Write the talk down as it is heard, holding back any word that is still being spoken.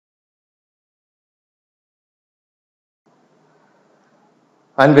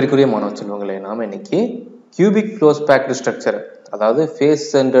அன்பிற்குரிய மாணவ செல்வங்களே, நாம இன்னைக்கு கியூபிக் க்ளோஸ் பேக்டு ஸ்ட்ரக்சர், அதாவது ஃபேஸ்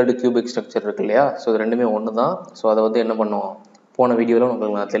சென்டர்டு கியூபிக் ஸ்ட்ரக்சர் இருக்கு இல்லையா? ஸோ இது ரெண்டுமே ஒன்று தான். ஸோ அதை வந்து என்ன பண்ணுவோம், போன வீடியோவில்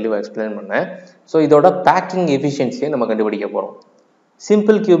உங்களுக்கு நான் தெளிவாக எக்ஸ்பிளைன் பண்ணேன். ஸோ இதோட பேக்கிங் எஃபிஷியன்சியை நம்ம கண்டுபிடிக்க போகிறோம்.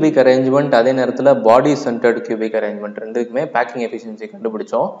 சிம்பிள் கியூபிக் அரேஞ்ச்மெண்ட், அதே நேரத்தில் பாடி சென்டர்டு கியூபிக் அரேஞ்ச்மெண்ட், ரெண்டுக்குமே பேக்கிங் எஃபிஷியன்சி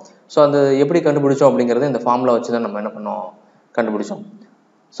கண்டுபிடிச்சோம். ஸோ அந்த எப்படி கண்டுபிடிச்சோம் அப்படிங்கிறது இந்த ஃபார்முலா வச்சு தான் நம்ம என்ன பண்ணோம், கண்டுபிடிச்சோம்.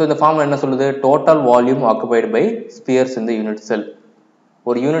 ஸோ இந்த ஃபார்முலா என்ன சொல்லுது, total volume occupied by Spears இந்த யூனிட் செல்.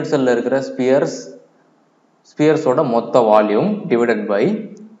 ஒரு யூனிட் செல்ல இருக்கிற ஸ்பியர்ஸோட மொத்த volume divided by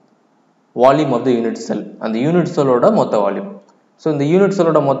volume of the unit cell, அந்த யூனிட் செல்லோட மொத்த வால்யூம். ஸோ இந்த யூனிட்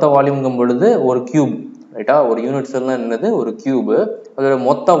செல்லோட மொத்த வால்யூம்ங்கும் பொழுது ஒரு கியூப், ரைட்டா? ஒரு யூனிட் செல்னா என்னது, ஒரு கியூப். அதோட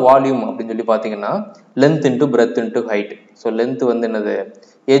மொத்த வால்யூம் அப்படின்னு சொல்லி பார்த்தீங்கன்னா length into breadth into height. So length வந்து என்னது,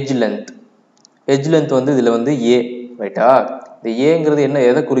 எட்ஜ் லென்த். எட்ஜ் லென்த் வந்து இதில் வந்து ஏ, ரைட்டா? இந்த ஏங்கிறது என்ன,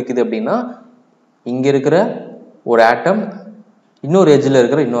 எதை குறிக்குது அப்படின்னா, இங்கே இருக்கிற ஒரு ஆட்டம் இன்னொரு எட்ஜில்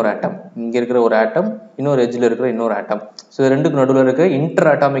இருக்கிற இன்னொரு ஆட்டம், இங்கே இருக்கிற ஒரு ஆட்டம் இன்னொரு எட்ஜில் இருக்கிற இன்னொரு ஆட்டம். ஸோ ரெண்டுக்கு நடுவில் இருக்கிற இன்டர்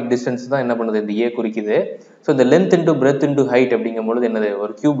அட்டாமிக் டிஸ்டன்ஸ் தான் என்ன பண்ணுது, இந்த ஏ குறிக்குது. ஸோ இந்த length into breadth into height அப்படிங்கும் பொழுது என்னது,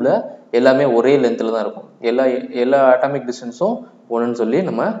 ஒரு கியூப்ல எல்லாமே ஒரே லென்த்தில் தான் இருக்கும். எல்லா அட்டாமிக் டிஸ்டன்ஸும் ஒன்றுன்னு சொல்லி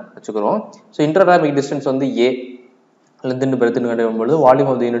நம்ம வச்சுக்கிறோம். ஸோ இன்டர் அட்டாமிக் டிஸ்டன்ஸ் வந்து ஏ, length into breadth into height பொழுது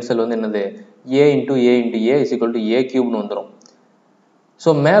volume of the unit cell வந்து என்னது, A into A into A is equal to ஏ கியூப்னு வந்துடும்.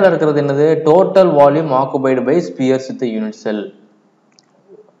 ஸோ மேலே இருக்கிறது என்னது, total volume occupied by Spears with unit cell.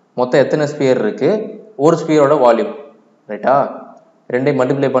 மொத்தம் எத்தனை ஸ்பியர் இருக்கு, ஒரு ஸ்பியரோட வால்யூம், ரைட்டா? ரெண்டையும்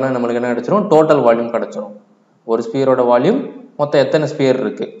மல்டிப்ளை பண்ணால் நம்மளுக்கு என்ன கிடைச்சிரும், டோட்டல் வால்யூம் கிடைச்சிரும். ஒரு ஸ்பியரோட வால்யூம் மொத்தம் எத்தனை ஸ்பியர்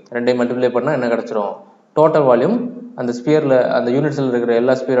இருக்கு, ரெண்டையும் மல்டிப்ளை பண்ணால் என்ன கிடைச்சிரும், டோட்டல் வால்யூம். அந்த ஸ்பியர்ல, அந்த யூனிட் செல்ல இருக்கிற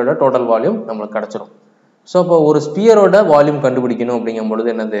எல்லா ஸ்பியரோட டோட்டல் வால்யூம் நம்மளுக்கு கிடைச்சிரும். ஸோ இப்போ ஒரு ஸ்பியரோட வால்யூம் கண்டுபிடிக்கணும் அப்படிங்கும்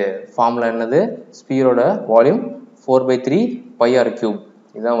பொழுது என்னது, ஃபார்முலா என்னது, ஸ்பியரோட வால்யூம் 4/3 πr3.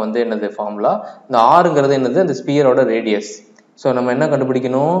 இதுதான் வந்து என்னது ஃபார்முலா. இந்த ஆறுங்கிறது என்னது, அந்த ஸ்பியரோட ரேடியஸ். ஸோ நம்ம என்ன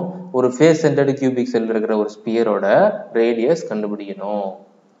கண்டுபிடிக்கணும், ஒரு ஃபேஸ் சென்டர்டு கியூபிக் செல் இருக்கிற ஒரு ஸ்பியரோட ரேடியஸ் கண்டுபிடிக்கணும்.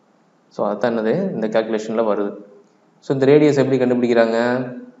 ஸோ அதுதான் என்னது இந்த கால்குலேஷன்ல வருது. ஸோ இந்த ரேடியஸ் எப்படி கண்டுபிடிக்கிறாங்க,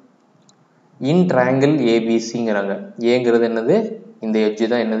 இன் ட்ரையாங்கிள் ஏபிசிங்கிறாங்க. ஏங்கிறது என்னது, இந்த எட்ஜ்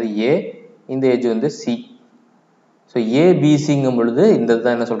தான் என்னது ஏ, இந்த எட்ஜ் வந்து சி. ஸோ ஏபிசிங்கும் பொழுது இந்த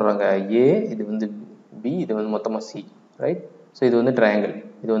தான் என்ன சொல்றாங்க, ஏ, இது வந்து பி, இது வந்து மொத்தமாக சி, ரைட்? ஸோ இது வந்து ட்ரையாங்கிள்,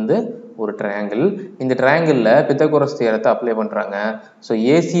 இது வந்து ஒரு ட்ரையாங்கிள். இந்த ட்ரையாங்கிளில் பித்தகோரஸ் தியரத்தை அப்ளை பண்ணுறாங்க. So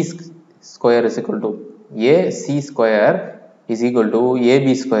AC square is equal to AC square is equal to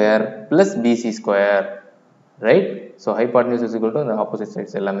AB square plus PC square, right? So hypotenuse is equal to அந்த ஆப்போசிட்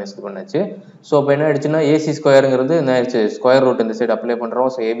சைட்ஸ் எல்லாமே இது பண்ணாச்சு. ஸோ இப்போ என்ன ஆயிடுச்சுன்னா, ஏசி ஸ்கொயருங்கிறது என்ன ஆயிடுச்சு, ஸ்கொயர் ரூட் இந்த சைடு அப்ளை பண்ணுறோம்.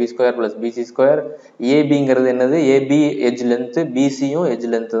 So AB square plus PC square. ஏபிங்கிறது என்னது, AB edge length, பிசியும்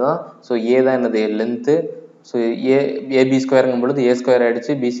edge length தான். ஸோ ஏ தான் என்னது லென்த்து. ஸோ ஏபி ஸ்கொயருங்கும் பொழுது ஏ ஸ்கொயர்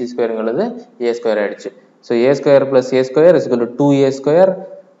ஆயிடுச்சு, பிசி ஸ்கொயருங்கிறது ஏ ஸ்கொயர் ஆயிடுச்சு. So A square plus A square is equal to 2a square.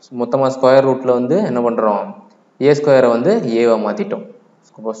 மொத்தமாக square ரூட்ல வந்து என்ன பண்ணுறோம், ஏ ஸ்கொயரை வந்து ஏவா மாற்றிட்டோம்.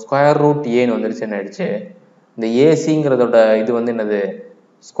 இப்போ ஸ்கொயர் ரூட் ஏன்னு வந்துருச்சு, என்ன ஆயிடுச்சு, இந்த ஏசிங்கிறதோட இது வந்து என்னது,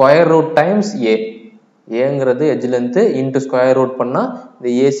 ஸ்கொயர் ரூட் டைம்ஸ் ஏ. ஏங்கிறது edge length into square root பண்ணால் இந்த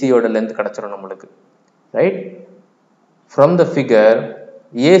ஏசியோட லென்த் கிடச்சிரும் நம்மளுக்கு, right? From the figure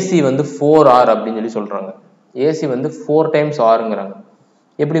AC வந்து 4r அப்படின்னு சொல்லி சொல்கிறாங்க. ஏசி வந்து 4 டைம்ஸ் ஆருங்கிறாங்க.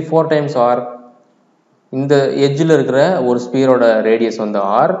 எப்படி 4 டைம்ஸ் ஆர், இந்த எட்ஜில் இருக்கிற ஒரு ஸ்பியரோட ரேடியஸ் வந்து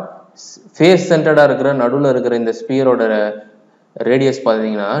ஆர், ஃபேஸ் சென்டர்டாக இருக்கிற நடுவில் இருக்கிற இந்த ஸ்பியரோட ரேடியஸ்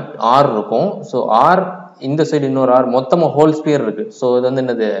பார்த்தீங்கன்னா ஆர் இருக்கும். ஸோ ஆர், இந்த சைடு இன்னொரு ஆர், மொத்தமாக ஹோல் ஸ்பியர் இருக்கு. ஸோ இது வந்து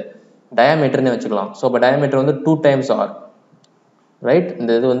என்னது, டயாமீட்டர்னே வச்சுக்கலாம். ஸோ இப்போ டயாமீட்டர் வந்து 2 டைம்ஸ் ஆர், ரைட்?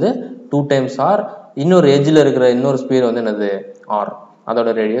 இந்த இது வந்து 2 டைம்ஸ் ஆர். இன்னொரு எட்ஜில் இருக்கிற இன்னொரு ஸ்பியர் வந்து என்னது, ஆர்,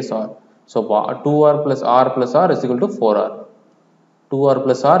 அதோட radius R. So 2r plus r plus r is equal to 4r. 2r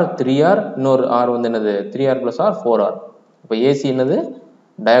plus r 3r, இன்னொரு r வந்து என்னது 3r plus r 4r. இப்போ ஏசி என்னது,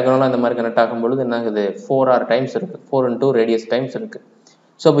 டயகனலாக இந்த மாதிரி கனெக்ட் ஆகும் பொழுது என்ன ஆகுது, 4r டைம்ஸ் இருக்கு, 4 into ரேடியஸ் டைம்ஸ் இருக்கு.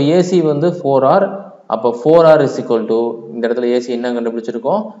 ஸோ இப்போ ஏசி வந்து 4r. அப்போ 4r is equal to, இந்த இடத்துல ஏசி என்ன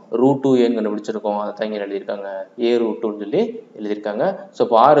கண்டுபிடிச்சிருக்கோம், √2a கண்டுபிடிச்சிருக்கோம். அதை தான் இங்கே எழுதியிருக்காங்க, a √2 சொல்லி எழுதியிருக்காங்க. ஸோ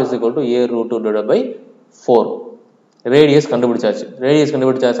இப்போ r is equal to a √2 divided by 4. Radius கண்டுபிடிச்சாச்சு. ரேடியஸ்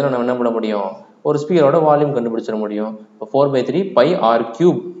கண்டுபிடிச்சாச்சுன்னா நம்ம என்ன பண்ண முடியும், ஒரு ஸ்பியரோட வால்யூம் கண்டுபிடிச்சிட முடியும். இப்போ 4/3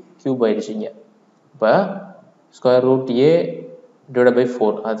 πr3 கியூப் ஆயிடுச்சுங்க. இப்போ square root A divide by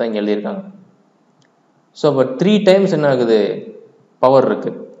 4, அதுதான் இங்கே எழுதியிருக்காங்க. ஸோ அப்போ 3 டைம்ஸ் என்ன ஆகுது, பவர்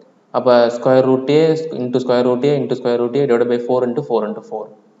இருக்கு. அப்போ square root A into square root A into square root A divide by 4 into 4 into 4,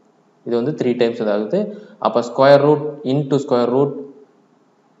 இது வந்து 3 டைம்ஸ் இதாகுது. அப்போ square root into square root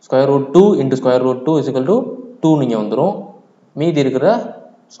 2 into square root 2 is equal to 2 நீங்கள் வந்துடும். மீதி இருக்கிற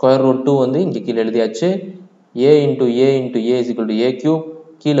ஸ்கொயர் ரூட் 2 வந்து இங்கே கீழே எழுதியாச்சு. a into a into a is equal to a cube.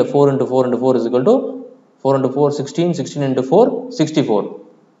 கீழே 4 into 4 into 4 is equal to 4 into 4 16, 16 into 4 64.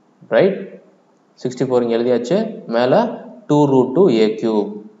 Right 64 இங்கே எழுதியாச்சு மேலே 2 root 2 a cube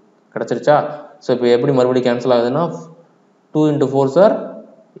கிடச்சிருச்சா ஸோ இப்போ எப்படி மறுபடியும் கேன்சல் ஆகுதுன்னா 2 into 4 சார்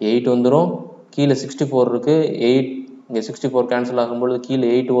 8 வந்துடும் கீழே 64 இருக்குது 8 இங்கே 64 கேன்சல் ஆகும்போது கீழே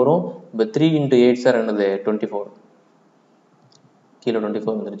 8 வரும் இப்போ 3 into 8 சார் என்னது 24 கீழே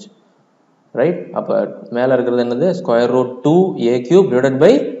 24 வந்துருச்சு ரைட் அப்போ மேலே இருக்கிறது என்னது square root 2 a cube divided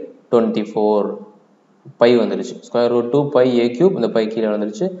by 24 by வந்துருச்சு square root 2 by a cube இந்த பை கீழே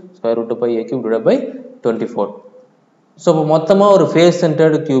வந்துருச்சு square root 2 by a cube divided by 24 so இப்போ மொத்தமாக ஒரு ஃபேஸ்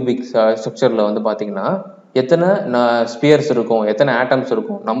சென்டர்டு கியூபிக் ஸ்ட்ரக்சரில் வந்து பார்த்தீங்கன்னா எத்தனை ஸ்பியர்ஸ் இருக்கும் எத்தனை ஆட்டம்ஸ்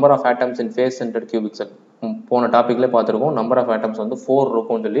இருக்கும் number of atoms in face centred cubic செல் போன டாப்பிக்லேயே பார்த்துருக்கோம் நம்பர் ஆஃப் ஆட்டம்ஸ் வந்து 4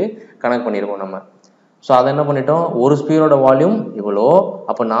 இருக்கும்னு சொல்லி கனெக்ட் பண்ணியிருக்கோம் நம்ம ஸோ அதை என்ன பண்ணிட்டோம் ஒரு ஸ்பியரோட வால்யூம் இவ்வளோ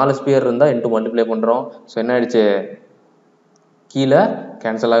அப்போ 4 ஸ்பியர் இருந்தால் இன்ட்டு மல்டிப்ளை பண்ணுறோம் ஸோ என்ன ஆயிடுச்சு கீழே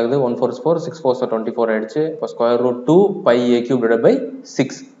கேன்சல் ஆகுது 1 4 4 6 4 24 ஆயிடுச்சு இப்போ square root 2 by a cube divided by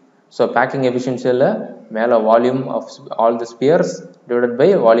 6 so packing எஃபிஷியன்சியில் மேலே volume of all the Spears divided by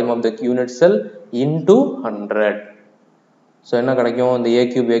volume of the unit cell into 100 so என்ன கிடைக்கும் இந்த a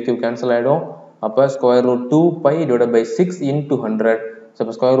cube கேன்சல் ஆகிடும் அப்போ square root 2 pi divided by 6 into 100 so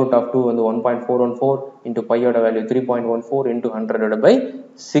இப்போ square root of 2 வந்து 1.414 into பையோட value 3.14 into 100 divided by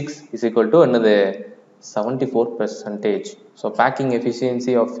 6 is equal to என்னது 74%. So packing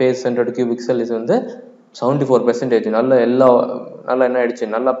efficiency of face centred cubic sell is வந்து 74%. நல்ல நல்லா என்ன ஆயிடுச்சு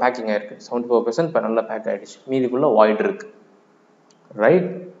நல்லா பேக்கிங் ஆயிருக்கு 74% இப்போ நல்லா பேக் ஆயிடுச்சு மீதிக்குள்ள வாய்ட் இருக்கு ரைட்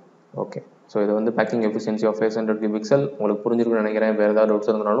ஓகே ஸோ இது வந்து packing efficiency of face centred cubic செல் உங்களுக்கு புரிஞ்சிருக்குன்னு நினைக்கிறேன் வேறு ஏதாவது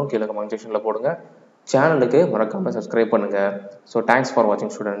டவுட்ஸ் இருந்தாலும் கீழே கமெண்ட் செக்ஷனில் போடுங்க சேனலுக்கு மறக்காமல் சப்ஸ்கிரைப் பண்ணுங்கள் ஸோ தேங்க்ஸ் ஃபார்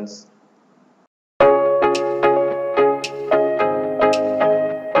வாட்சிங் ஸ்டூடெண்ட்ஸ்